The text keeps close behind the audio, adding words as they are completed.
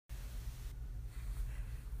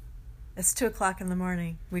It's 2:00 in the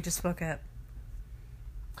morning. We just woke up.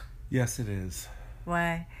 Yes, it is.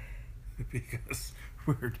 Why? Because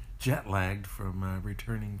we're jet lagged from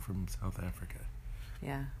returning from South Africa.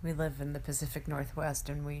 Yeah, we live in the Pacific Northwest,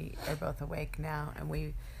 and we are both awake now, and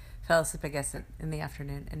we fell asleep, I guess, in the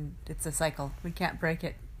afternoon, and it's a cycle. We can't break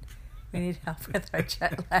it. We need help with our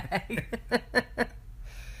jet lag.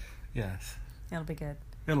 Yes. It'll be good.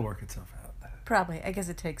 It'll work itself out. Probably. I guess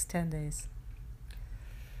it takes 10 days.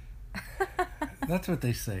 That's what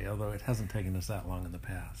they say, although it hasn't taken us that long in the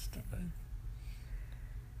past. But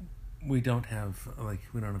we don't have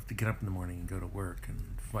to get up in the morning and go to work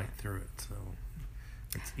and fight through it, so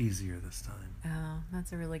it's easier this time. Oh,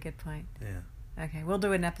 that's a really good point. Yeah. Okay, we'll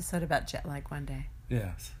do an episode about jet lag one day.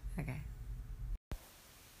 Yes. Okay.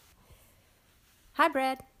 Hi,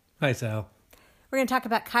 Brad. Hi, Sal. We're going to talk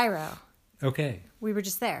about Cairo. Okay. We were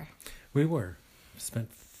just there. We were.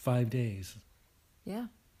 Spent 5 days. Yeah.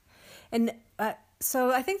 And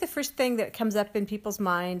so I think the first thing that comes up in people's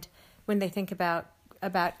mind when they think about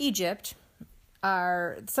Egypt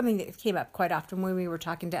are something that came up quite often when we were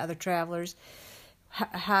talking to other travelers.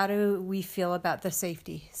 How do we feel about the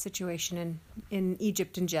safety situation in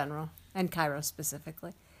Egypt in general and Cairo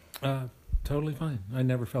specifically? Totally fine. I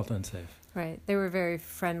never felt unsafe. Right. They were very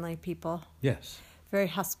friendly people. Yes. Very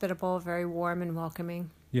hospitable, very warm and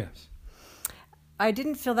welcoming. Yes. I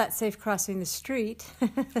didn't feel that safe crossing the street.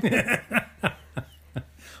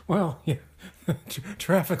 Well, yeah.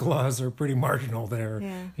 Traffic laws are pretty marginal there.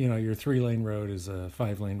 Yeah. You know, your 3-lane road is a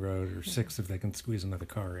 5-lane road, or 6 if they can squeeze another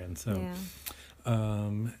car in. So,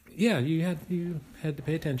 you had to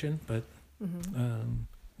pay attention, but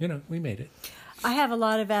we made it. I have a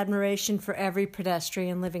lot of admiration for every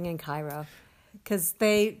pedestrian living in Cairo, because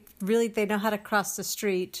they know how to cross the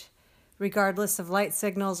street, regardless of light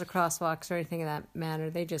signals or crosswalks or anything of that manner.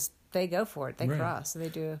 They go for it. They cross. So they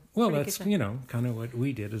do. Well, that's kind of what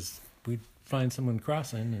we did is we'd find someone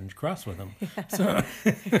crossing and cross with them. Yeah. So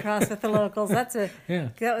cross with the locals. That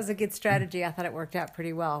was a good strategy. I thought it worked out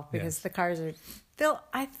pretty well because the cars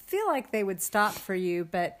I feel like they would stop for you,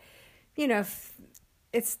 but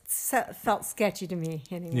it's felt sketchy to me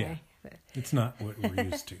anyway. Yeah. It's not what we're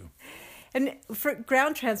used to. And for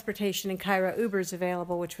ground transportation in Cairo, Uber's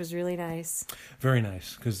available, which was really nice. Very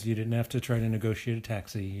nice, because you didn't have to try to negotiate a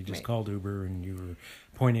taxi. You just called Uber, and you were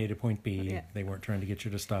point A to point B. Yeah. They weren't trying to get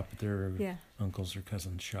you to stop at their uncle's or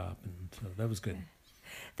cousin's shop, and so that was good.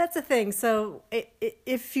 That's the thing. So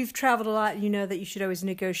if you've traveled a lot, you know that you should always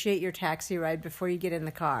negotiate your taxi ride before you get in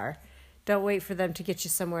the car. Don't wait for them to get you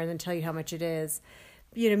somewhere and then tell you how much it is.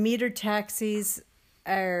 Metered taxis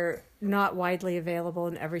are not widely available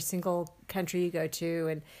in every single country you go to,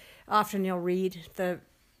 and often you'll read the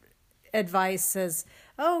advice says,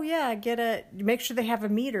 make sure they have a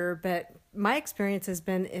meter, but my experience has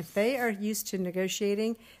been if they are used to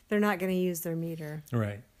negotiating, they're not going to use their meter.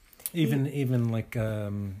 Right. Even like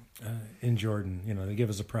in Jordan, they give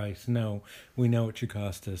us a price. No, we know it should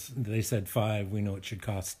cost us. They said 5. We know it should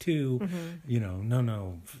cost 2. Mm-hmm.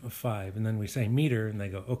 No, 5. And then we say meter, and they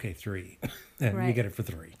go, okay, 3, and you get it for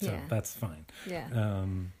 3. So that's fine. Yeah.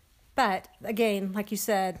 But again, like you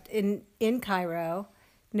said, in Cairo,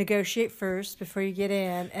 negotiate first before you get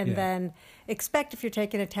in, and then expect if you're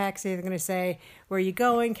taking a taxi, they're going to say, where are you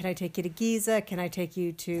going? Can I take you to Giza? Can I take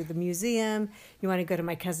you to the museum? You want to go to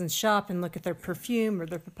my cousin's shop and look at their perfume or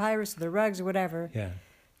their papyrus or their rugs or whatever. Yeah.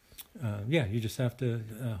 You just have to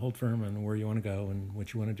hold firm on where you want to go and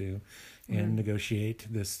what you want to do and negotiate.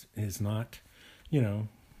 This is not,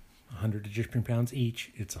 100 Egyptian pounds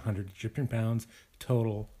each. It's 100 Egyptian pounds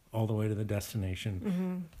total all the way to the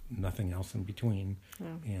destination, nothing else in between.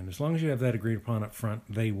 Yeah. And as long as you have that agreed upon up front,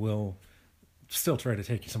 they will still try to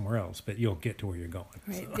take you somewhere else, but you'll get to where you're going.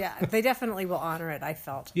 Right. So. Yeah, they definitely will honor it, I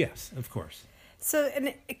felt. Yes, of course. So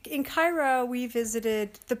in Cairo,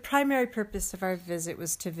 the primary purpose of our visit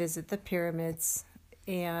was to visit the pyramids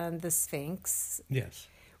and the Sphinx. Yes.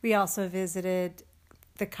 We also visited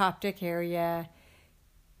the Coptic area,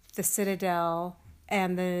 the Citadel,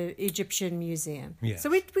 and the Egyptian Museum. Yes. So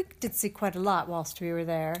we did see quite a lot whilst we were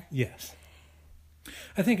there. Yes.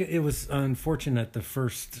 I think it was unfortunate the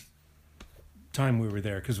first time we were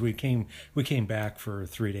there because we came back for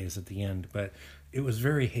 3 days at the end, but it was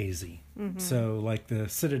very hazy. Mm-hmm. So like the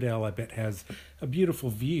Citadel, I bet has a beautiful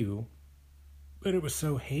view, but it was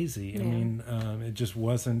so hazy. Yeah. I mean, it just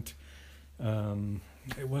wasn't.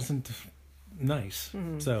 It wasn't nice.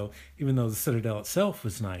 Mm-hmm. So even though the Citadel itself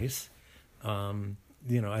was nice.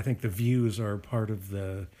 I think the views are part of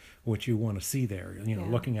what you want to see there.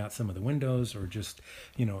 Looking out some of the windows, or just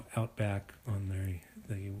out back on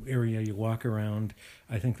the area you walk around.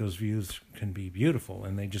 I think those views can be beautiful,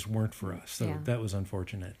 and they just weren't for us. So that was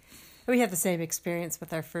unfortunate. We had the same experience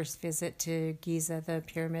with our first visit to Giza, the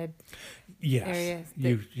pyramid area.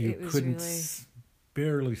 You couldn't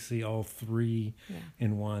barely see all three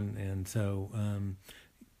in one, and so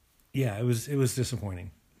it was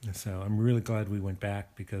disappointing. So I'm really glad we went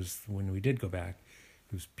back, because when we did go back,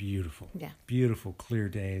 it was beautiful. Yeah. Beautiful, clear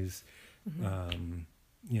days.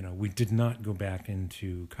 Mm-hmm. We did not go back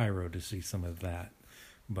into Cairo to see some of that.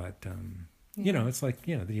 But, it's like,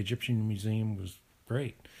 the Egyptian Museum was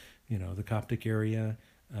great. The Coptic area,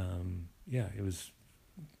 it was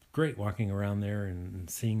great walking around there and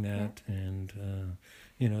seeing that. Yeah. And,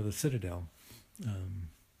 the Citadel.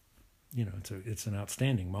 It's an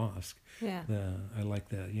outstanding mosque. Yeah. I like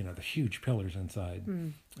the huge pillars inside.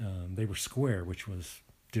 Mm. They were square, which was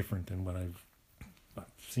different than what I've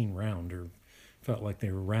seen round, or felt like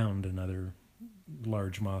they were round in other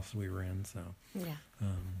large mosques we were in. So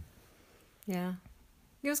yeah.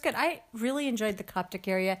 It was good. I really enjoyed the Coptic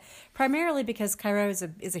area, primarily because Cairo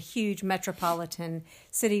is a huge metropolitan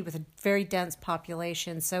city with a very dense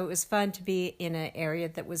population. So it was fun to be in an area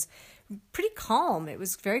that was pretty calm. It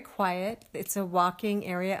was very quiet. It's a walking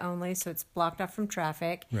area only, so it's blocked off from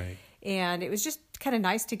traffic. Right. And it was just kind of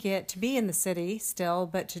nice to be in the city still,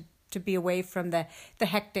 but to be away from the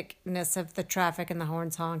hecticness of the traffic and the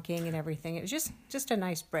horns honking and everything. It was just a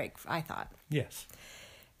nice break, I thought. Yes.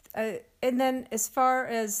 And then as far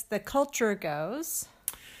as the culture goes...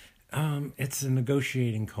 it's a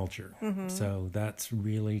negotiating culture. Mm-hmm. So that's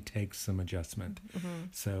really takes some adjustment. Mm-hmm.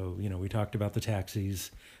 So, we talked about the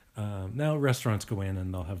taxis. Now restaurants go in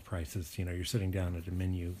and they'll have prices. You're sitting down at a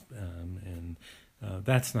menu, and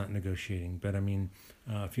that's not negotiating. But I mean,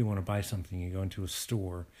 if you want to buy something, you go into a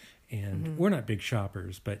store, and mm-hmm. we're not big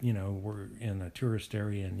shoppers, but we're in a tourist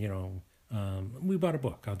area, and we bought a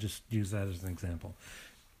book. I'll just use that as an example.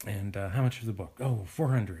 And how much is the book? Oh,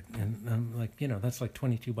 $400. And I'm like, that's like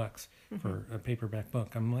 $22 mm-hmm. for a paperback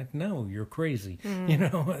book. I'm like, no, you're crazy.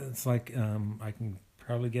 Mm-hmm. It's like I can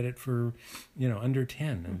probably get it for under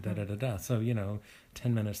 10 and mm-hmm. So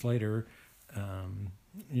 10 minutes later,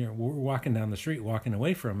 we're walking down the street, walking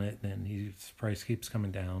away from it, and his price keeps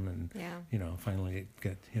coming down, and finally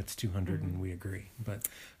it hits 200, mm-hmm. and we agree. But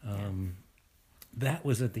that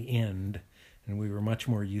was at the end. And we were much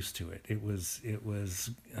more used to it. It was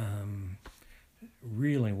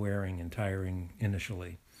really wearing and tiring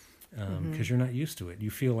initially, because mm-hmm. you're not used to it.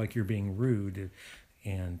 You feel like you're being rude,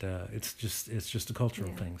 and it's just a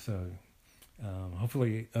cultural thing. So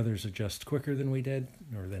hopefully others adjust quicker than we did,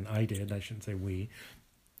 or than I did. I shouldn't say we.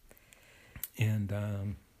 And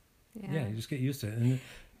you just get used to it and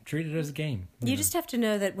treat it as a game. You just have to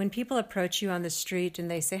know that when people approach you on the street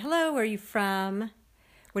and they say, "Hello, where are you from?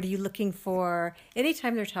 What are you looking for?"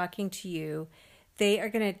 Anytime they're talking to you, they are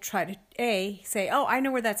going to try to, say, "Oh, I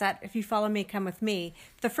know where that's at. If you follow me, come with me."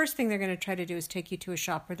 The first thing they're going to try to do is take you to a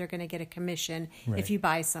shop where they're going to get a commission if you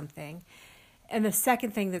buy something. And the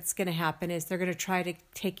second thing that's going to happen is they're going to try to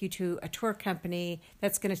take you to a tour company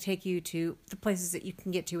that's going to take you to the places that you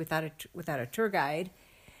can get to without a tour guide.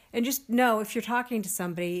 And just know, if you're talking to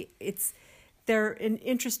somebody, their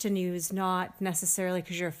interest in you is not necessarily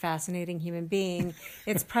because you're a fascinating human being.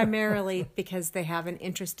 It's primarily because they have an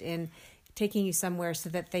interest in taking you somewhere so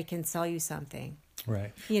that they can sell you something.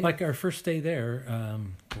 Right. Like our first day there,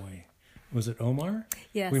 was it Omar?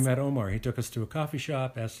 Yes. We met Omar. He took us to a coffee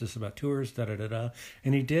shop, asked us about tours,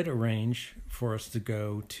 and he did arrange for us to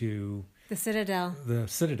go to... The Citadel.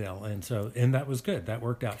 And that was good. That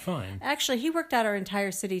worked out fine. Actually, he worked out our entire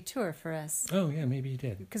city tour for us. Oh, yeah, maybe he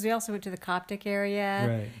did. Because we also went to the Coptic area.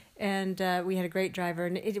 Right. And we had a great driver,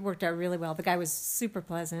 and it worked out really well. The guy was super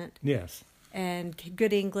pleasant. Yes. And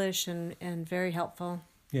good English and very helpful.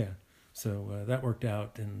 Yeah. So that worked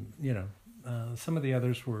out, and, some of the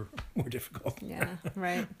others were more difficult. Yeah,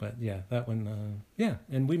 right. But, that one,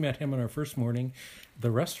 And we met him on our first morning. The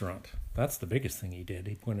restaurant, that's the biggest thing he did.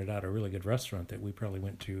 He pointed out a really good restaurant that we probably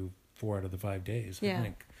went to 4 out of the 5 days, I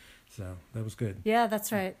think. So that was good. Yeah,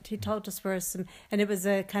 that's right. He told us where and it was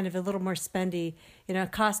a kind of a little more spendy.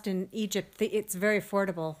 Cost in Egypt, it's very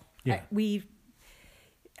affordable. Yeah.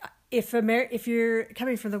 If you're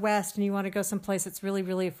coming from the West and you want to go someplace that's really,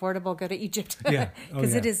 really affordable, go to Egypt. Yeah.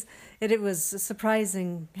 Because it was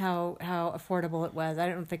surprising how affordable it was. I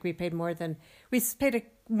don't think we paid more than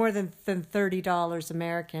 $30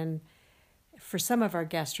 American for some of our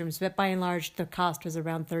guest rooms, but by and large the cost was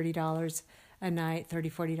around $30 a night,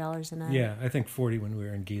 $30-$40 a night. Yeah, I think 40 when we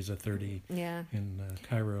were in Giza, 30 Yeah. in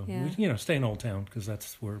Cairo. Yeah. We, stay in Old Town because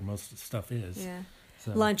that's where most of the stuff is. Yeah.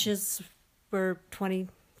 So, Lunches were $20.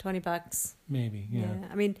 maybe, yeah.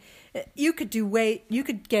 I mean, you could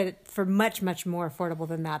get it for much, much more affordable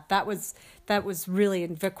than that. That was really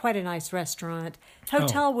quite a nice restaurant.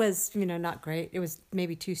 Hotel was, not great. It was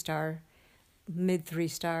maybe 2-star, mid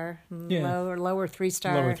 3-star, Yeah. lower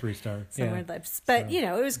 3-star. Lower 3-star, somewhere yeah. But,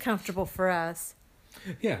 it was comfortable for us.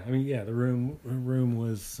 Yeah, I mean, the room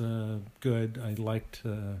was good. I liked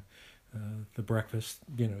the breakfast.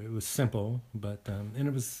 It was simple, but and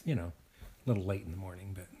it was a little late in the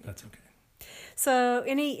morning, but that's okay. So,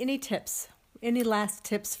 any tips? Any last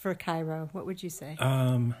tips for Cairo? What would you say?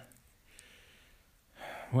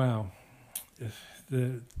 Wow,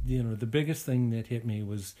 the biggest thing that hit me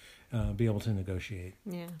was be able to negotiate.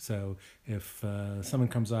 Yeah. So if someone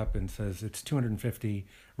comes up and says it's $250,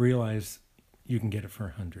 realize you can get it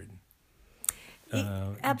for $100.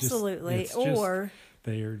 Absolutely. Or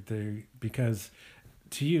they're because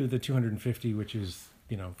to you the $250, which is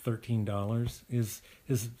 $13, is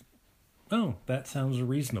that sounds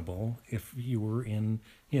reasonable if you were in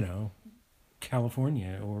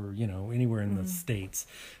California or anywhere in the States.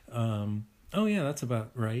 That's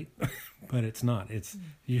about right. But it's not. It's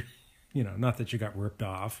not that you got ripped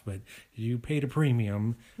off, but you paid a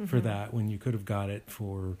premium for that when you could have got it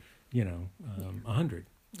for $100.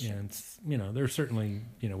 Sure. And there's certainly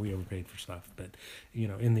we overpaid for stuff, but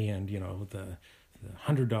in the end the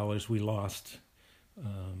 $100 we lost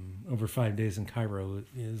over 5 days in Cairo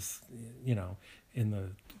is in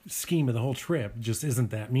the scheme of the whole trip just isn't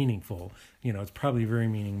that meaningful. It's probably very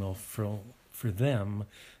meaningful for them.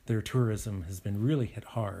 Their tourism has been really hit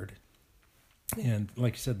hard. And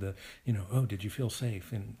like you said, did you feel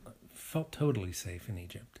safe? And felt totally safe in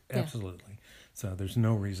Egypt. Absolutely. So there's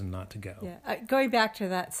no reason not to go. Yeah. Going back to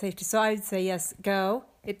that safety. So I'd say, yes, go.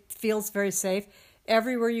 It feels very safe.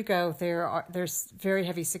 Everywhere you go, there's very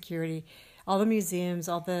heavy security. All the museums,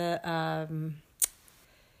 all the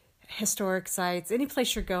historic sites, any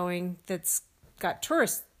place you're going that's got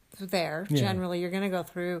tourists there, generally you're going to go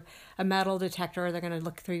through a metal detector or they're going to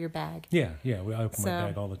look through your bag. Yeah. I open my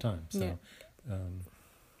bag all the time. So,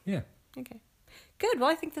 yeah. Okay. Good. Well,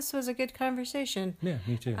 I think this was a good conversation. Yeah,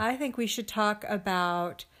 me too. I think we should talk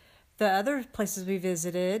about the other places we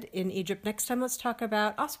visited in Egypt. Next time, let's talk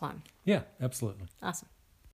about Aswan. Yeah, absolutely. Awesome.